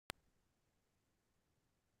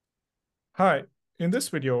Hi, in this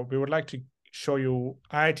video, we would like to show you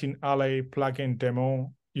i18n-ally plugin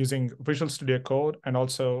demo using Visual Studio Code and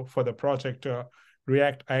also for the project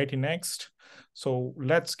React-i18next. So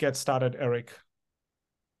let's get started, Eric.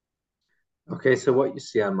 Okay, so what you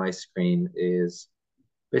see on my screen is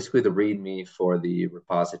basically the README for the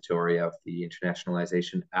repository of the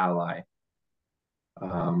Internationalization ally.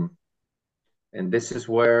 And this is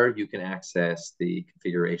where you can access the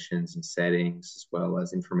configurations and settings, as well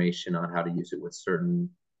as information on how to use it with certain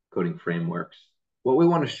coding frameworks. What we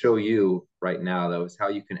want to show you right now, though, is how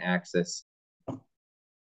you can access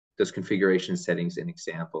those configuration settings in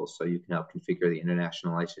examples, so you can help configure the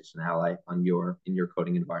Internationalization ally in your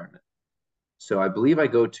coding environment. So I believe I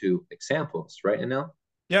go to examples, right, Anil?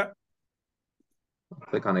 Yeah.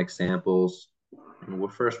 Click on examples. And we'll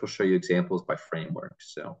show you examples by framework.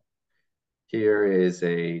 So here is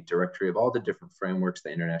a directory of all the different frameworks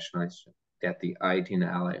that the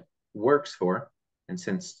i18n-ally works for. And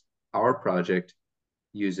since our project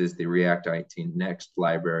uses the React-i18next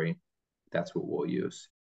library, that's what we'll use.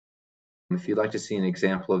 If you'd like to see an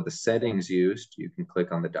example of the settings used, you can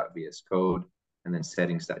click on the .vs code and then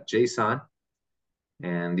settings.json.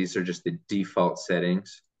 And these are just the default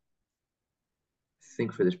settings, I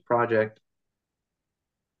think, for this project.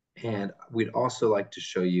 And we'd also like to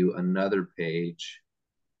show you another page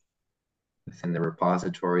within the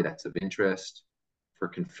repository that's of interest for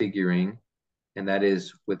configuring, and that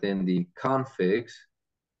is within the configs,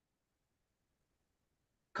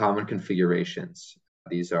 common configurations.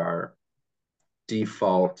 These are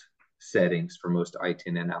default settings for most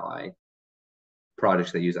i18n-ally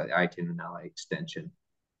projects that use the i18n-ally extension.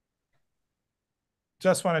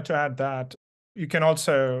 Just wanted to add that you can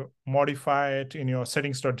also modify it in your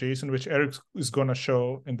settings.json, which Eric is going to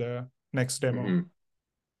show in the next demo. Mm-hmm.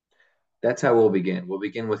 That's how we'll begin. We'll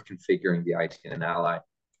begin with configuring the i18n-ally.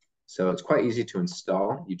 So it's quite easy to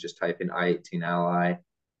install. You just type in i18n-ally,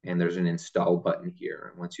 and there's an install button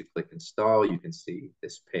here. And once you click install, you can see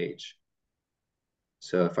this page.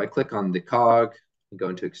 So if I click on the cog and go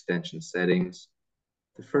into extension settings,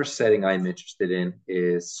 the first setting I'm interested in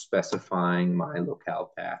is specifying my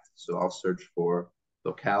locale path. So I'll search for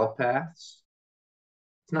locale paths.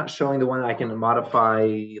 It's not showing the one I can modify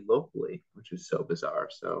locally, which is so bizarre.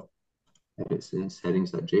 So it's in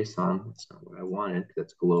settings.json. That's not what I wanted because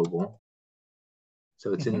it's global.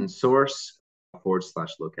 So it's in source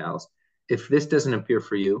 /locales. If this doesn't appear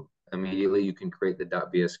for you, immediately you can create the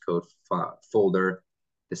 .vs code folder,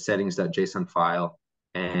 the settings.json file,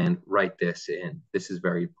 and write this in. This is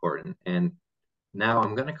very important. And now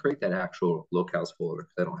I'm going to create that actual locales folder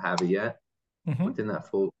because I don't have it yet. Within that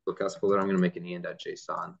full locales folder, I'm going to make an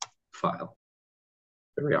en.json file.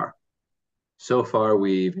 There we are. So far,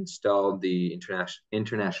 we've installed the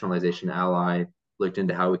Internationalization ally, looked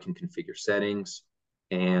into how we can configure settings,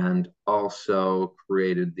 and also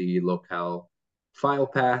created the locale file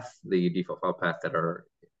path, the default file path that our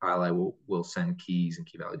ally will send keys and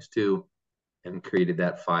key values to, and created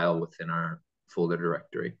that file within our folder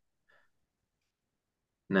directory.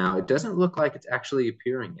 Now, it doesn't look like it's actually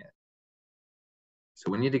appearing yet.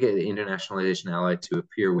 So we need to get the Internationalization ally to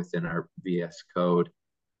appear within our VS code.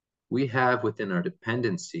 We have within our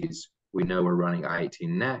dependencies, we know we're running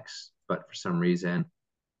i18next, but for some reason,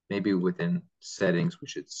 maybe within settings, we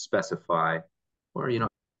should specify, or,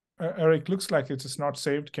 Eric, looks like it is not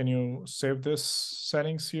saved. Can you save this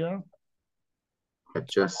settings here? I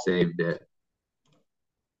just saved it.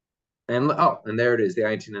 And and there it is. The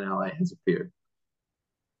i18n-ally has appeared.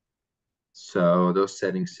 So those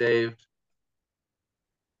settings saved.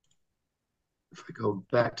 If I go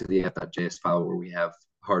back to the f.js file where we have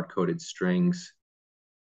hard-coded strings,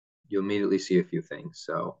 you'll immediately see a few things.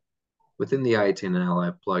 So within the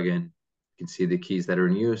i18n-ally plugin, you can see the keys that are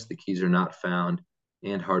in use, the keys are not found,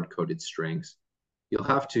 and hard-coded strings. You'll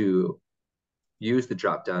have to use the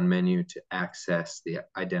drop-down menu to access the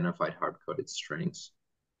identified hard-coded strings.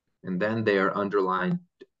 And then they are underlined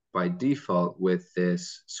by default with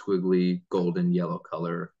this squiggly golden yellow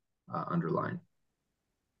color underline.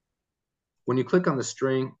 When you click on the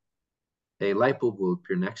string, a light bulb will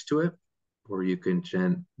appear next to it, or you can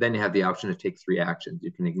then you have the option to take 3 actions.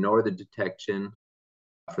 You can ignore the detection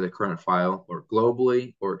for the current file, or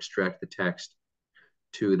globally, or extract the text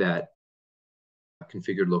to that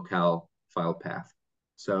configured locale file path.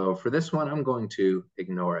 So for this one, I'm going to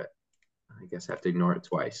ignore it. I guess I have to ignore it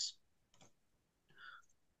twice.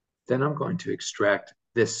 Then I'm going to extract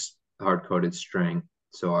this hard-coded string.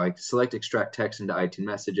 So I select extract text into i18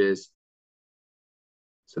 messages.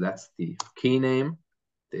 So that's the key name.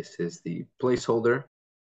 This is the placeholder.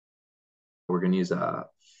 We're going to use a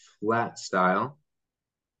flat style.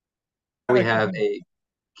 We have a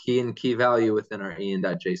key and key value within our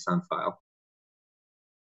en.json file.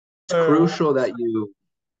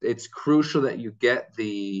 It's crucial that you get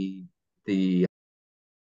the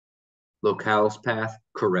locales path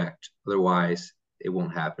correct. Otherwise, it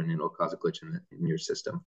won't happen and it'll cause a glitch in your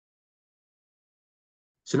system.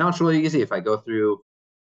 So now it's really easy. If I go through,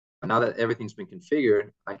 now that everything's been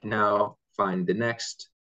configured, I can now find the next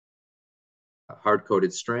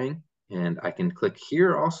hard-coded string, and I can click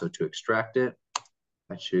here also to extract it.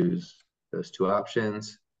 I choose those two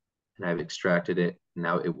options, and I've extracted it.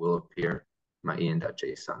 Now it will appear in my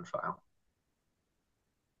en.json file.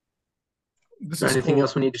 Is there anything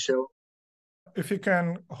else we need to show? If you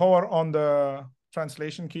can hover on the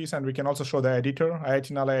translation keys, and we can also show the editor,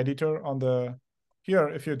 i18n-ally editor on the here.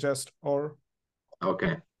 If you just on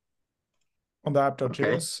the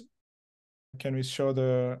app.js, can we show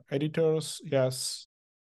the editors? Yes.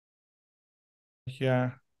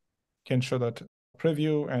 Yeah, can show that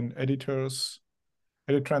preview and editors,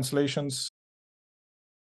 edit translations.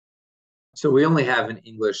 So we only have an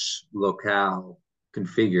English locale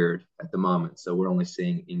configured at the moment, so we're only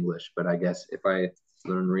seeing English. But I guess if I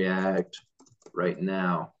learn React right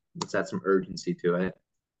now, let's add some urgency to it.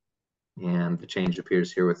 And the change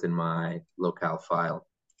appears here within my locale file.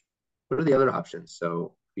 What are the other options?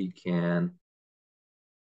 So we can...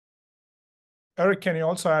 Eric, can you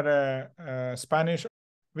also add a Spanish?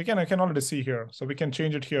 I can already see here, so we can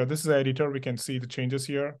change it here. This is the editor. We can see the changes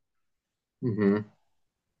here.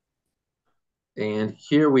 And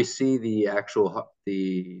here we see the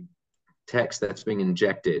text that's being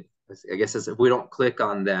injected. I guess if we don't click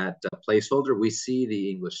on that placeholder, we see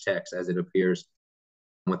the English text as it appears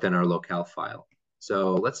within our locale file.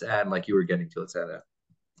 So let's add, like you were getting to, let's add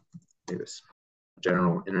maybe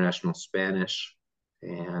general international Spanish.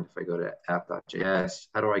 And if I go to app.js,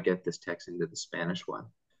 how do I get this text into the Spanish one?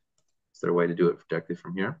 Is there a way to do it directly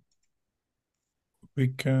from here? We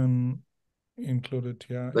can include it,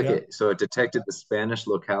 yeah. So it detected the Spanish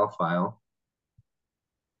locale file.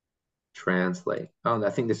 Translate. Oh, I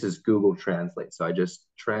think this is Google Translate. So I just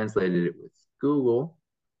translated it with Google.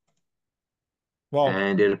 Wow.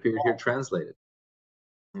 And it appeared here translated.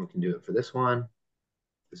 And we can do it for this one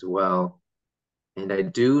as well. And I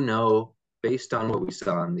do know, based on what we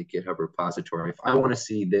saw in the GitHub repository, if I want to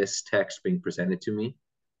see this text being presented to me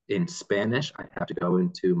in Spanish, I have to go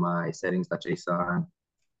into my settings.json.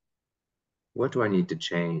 What do I need to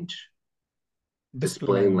change?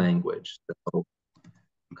 Display language. So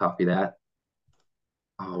copy that.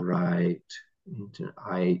 All right. Into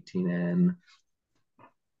i18n,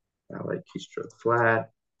 ally keystroke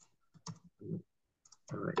flat,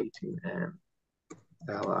 i18n,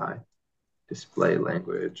 ally, display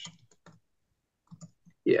language.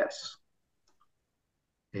 Yes.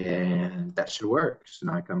 And that should work. So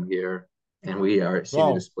now I come here and we are seeing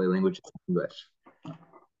the display language in English.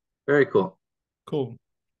 Very cool. Cool.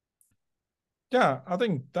 Yeah, I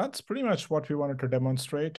think that's pretty much what we wanted to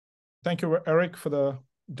demonstrate. Thank you, Eric, for the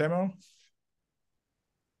demo.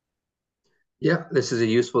 Yeah, this is a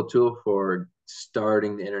useful tool for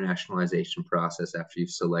starting the internationalization process after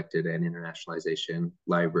you've selected an internationalization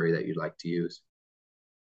library that you'd like to use.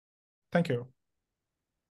 Thank you.